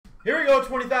Here we go,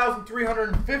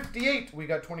 20,358. We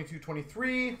got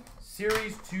 22-23,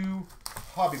 Series 2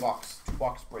 Hobby Box,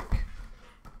 2-box break.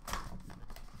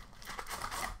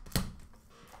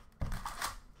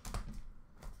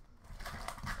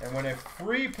 And when a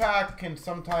free pack can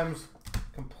sometimes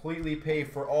completely pay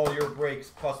for all your breaks,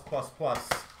 plus,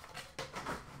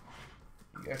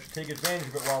 you guys should take advantage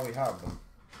of it while we have them.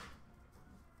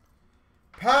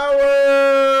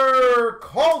 Power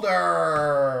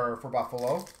Calder for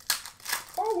Buffalo.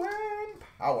 Owen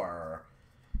Power.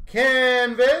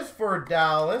 Canvas for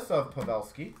Dallas of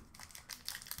Pavelski.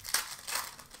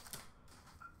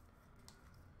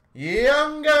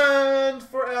 Young Guns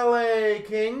for LA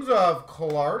Kings of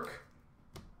Clark.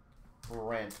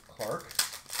 Brent Clark.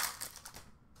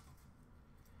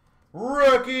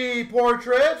 Rookie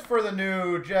Portraits for the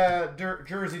new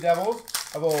Jersey Devils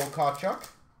of Old Tkachuk.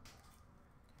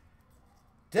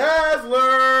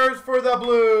 Dazzlers for the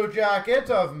Blue Jackets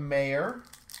of Mayer.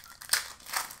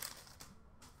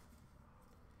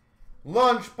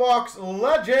 Lunchbox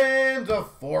Legends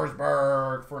of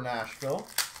Forsberg for Nashville.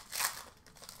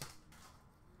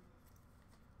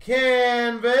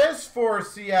 Canvas for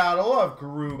Seattle of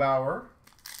Grubauer.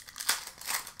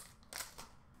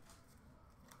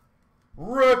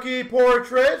 Rookie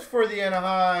Portraits for the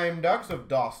Anaheim Ducks of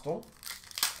Dostal.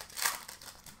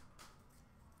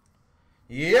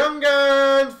 Young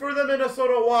Guns for the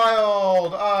Minnesota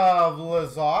Wild of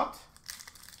Lizotte.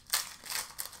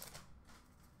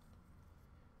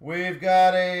 We've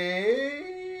got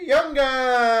a Young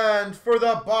Guns for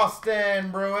the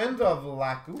Boston Bruins of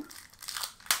Laku.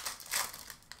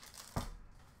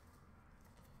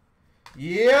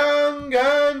 Young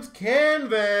Guns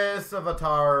Canvas of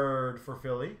Attard for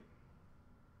Philly.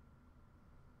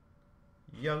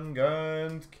 Young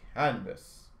Guns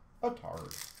Canvas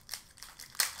Attard.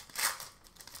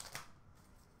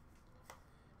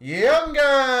 Young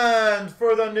Guns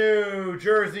for the New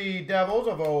Jersey Devils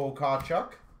of Old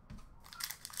Tkachuk.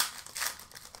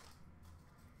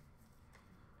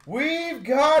 We've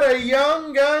got a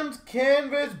Young Guns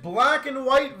Canvas black and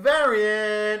white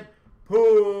variant.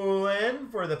 Poulin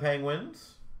for the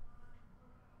Penguins.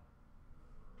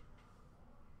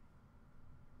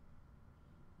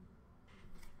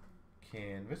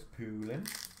 Canvas Poulin.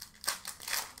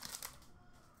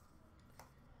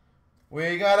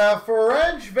 We got a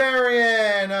French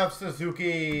variant of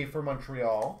Suzuki for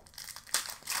Montreal.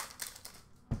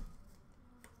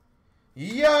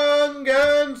 Young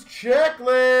Guns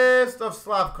checklist of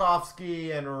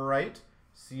Slavkovsky and Wright,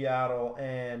 Seattle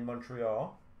and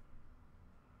Montreal.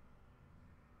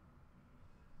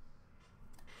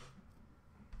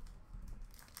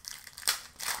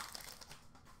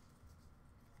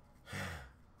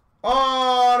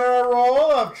 On a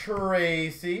roll of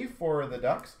Tracy for the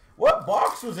Ducks. What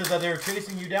box was it that they were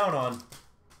chasing you down on?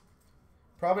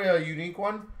 Probably a unique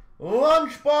one.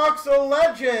 Lunchbox of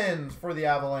Legends for the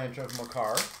Avalanche of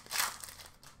Makar.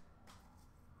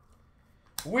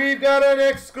 We've got an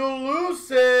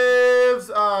exclusives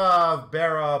of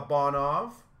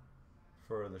Barabanov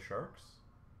for the Sharks.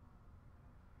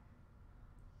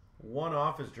 One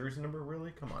off his jersey number,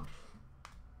 really? Come on.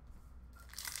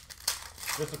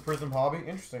 Just a Prism Hobby.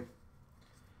 Interesting.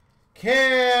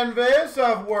 Canvas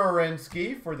of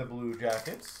Werenski for the Blue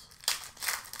Jackets.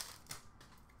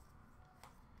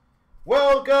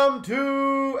 Welcome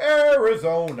to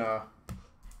Arizona.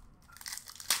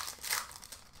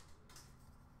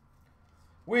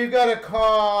 We've got a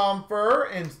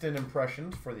Comfer Instant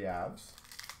Impressions for the Avs.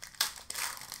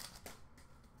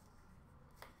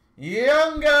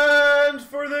 Young Guns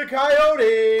for the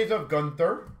Coyotes of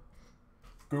Gunther.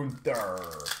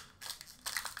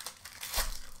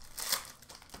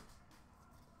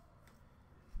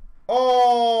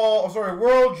 Oh, sorry,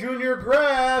 World Junior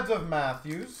Grads of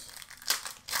Matthews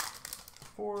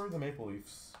for the Maple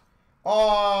Leafs.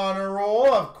 On a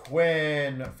roll of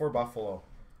Quinn for Buffalo.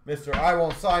 Mister, I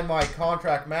won't sign my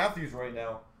contract Matthews right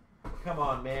now. Come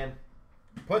on, man.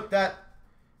 Put that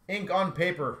ink on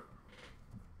paper.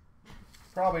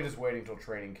 Probably just waiting till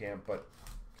training camp, but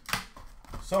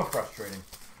so frustrating.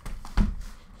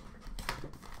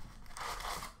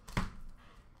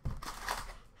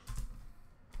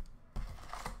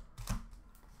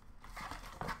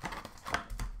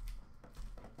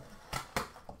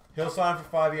 He'll sign for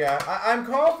 5, yeah. I'm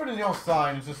confident he'll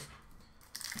sign. It's just,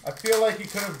 I feel like he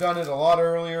could have done it a lot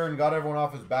earlier and got everyone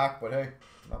off his back, but hey,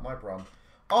 not my problem.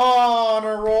 On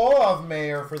a roll of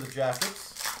Mayer for the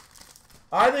Jackets.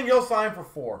 I think he'll sign for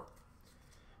 4.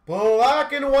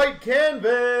 Black and white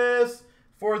canvas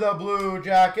for the Blue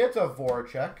Jackets of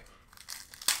Voracek.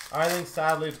 I think,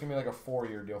 sadly, it's going to be like a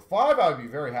 4-year deal. 5, I would be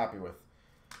very happy with.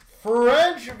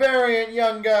 French variant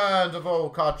Young Guns of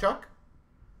Okachuk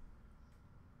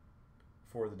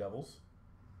for the Devils.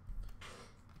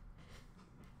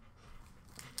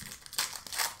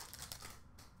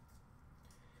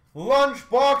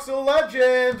 Lunchbox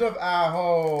Legends of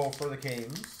Aho for the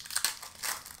Kings.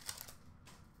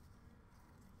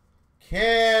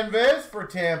 Canvas for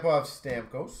Tampa of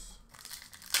Stamkos.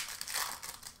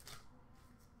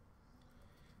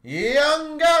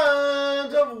 Young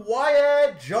Guns of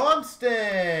Wyatt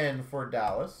Johnston for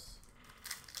Dallas.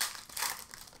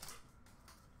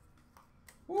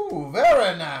 Ooh,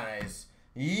 very nice.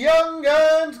 Young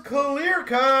Guns clear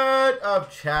cut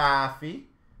of Chaffee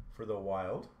for the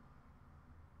Wild.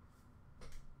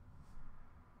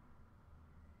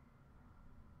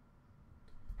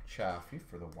 Chaffee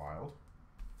for the Wild.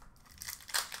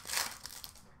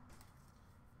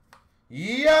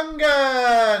 Young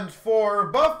Guns for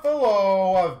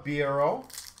Buffalo of Bureau.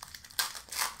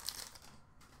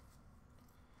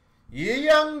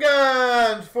 Young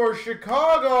Guns for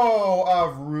Chicago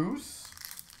of Roos.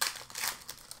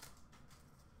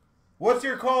 What's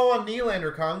your call on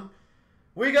Nylander, Kung?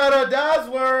 We got a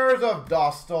Dazzlers of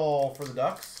Dostal for the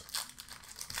Ducks.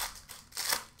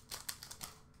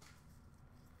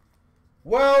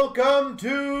 Welcome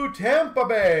to Tampa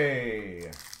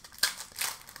Bay.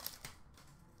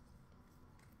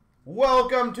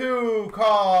 Welcome to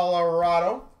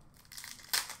Colorado.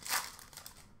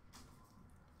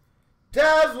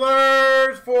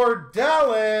 Dazzlers for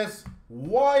Dallas,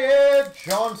 Wyatt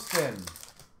Johnston.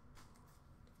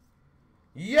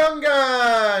 Young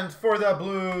Guns for the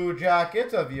Blue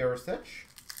Jackets of Jurisic.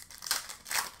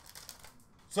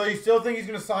 So you still think he's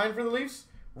going to sign for the Leafs?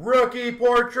 Rookie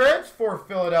Portraits for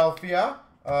Philadelphia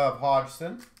of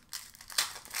Hodgson.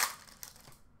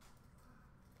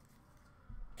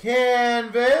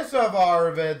 Canvas of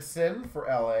Arvidsson for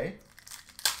LA.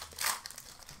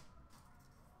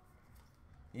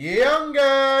 Young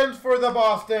Guns for the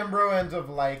Boston Bruins of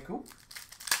Laiku.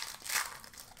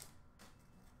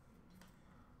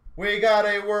 We got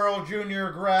a World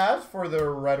Junior Grass for the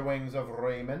Red Wings of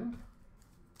Raymond.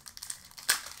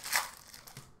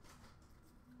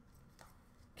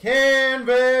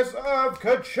 Canvas of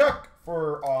Tkachuk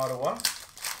for Ottawa.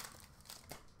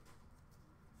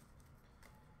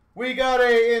 We got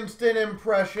a instant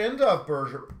impression of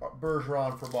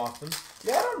Bergeron for Boston.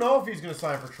 Yeah, I don't know if he's going to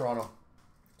sign for Toronto.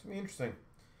 It's going to be interesting.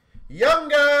 Young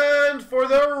Guns for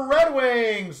the Red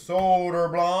Wings,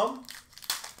 Soderblom.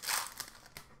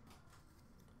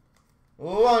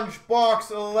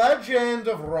 Lunchbox Legend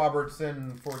of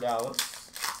Robertson for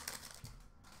Dallas.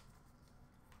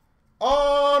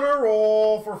 On a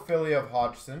roll for Philly of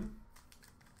Hodgson.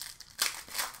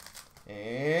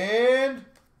 And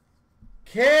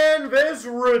Canvas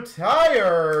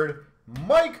retired,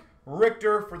 Mike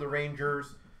Richter for the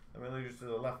Rangers. Let me just to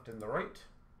the left and the right.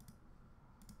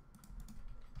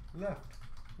 Left,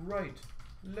 right,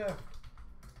 left,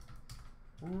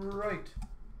 right.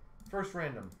 First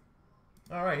random.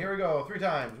 All right, here we go. 3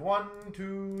 times. 1,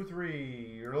 2,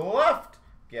 3. Left.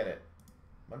 Get it.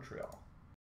 Montreal.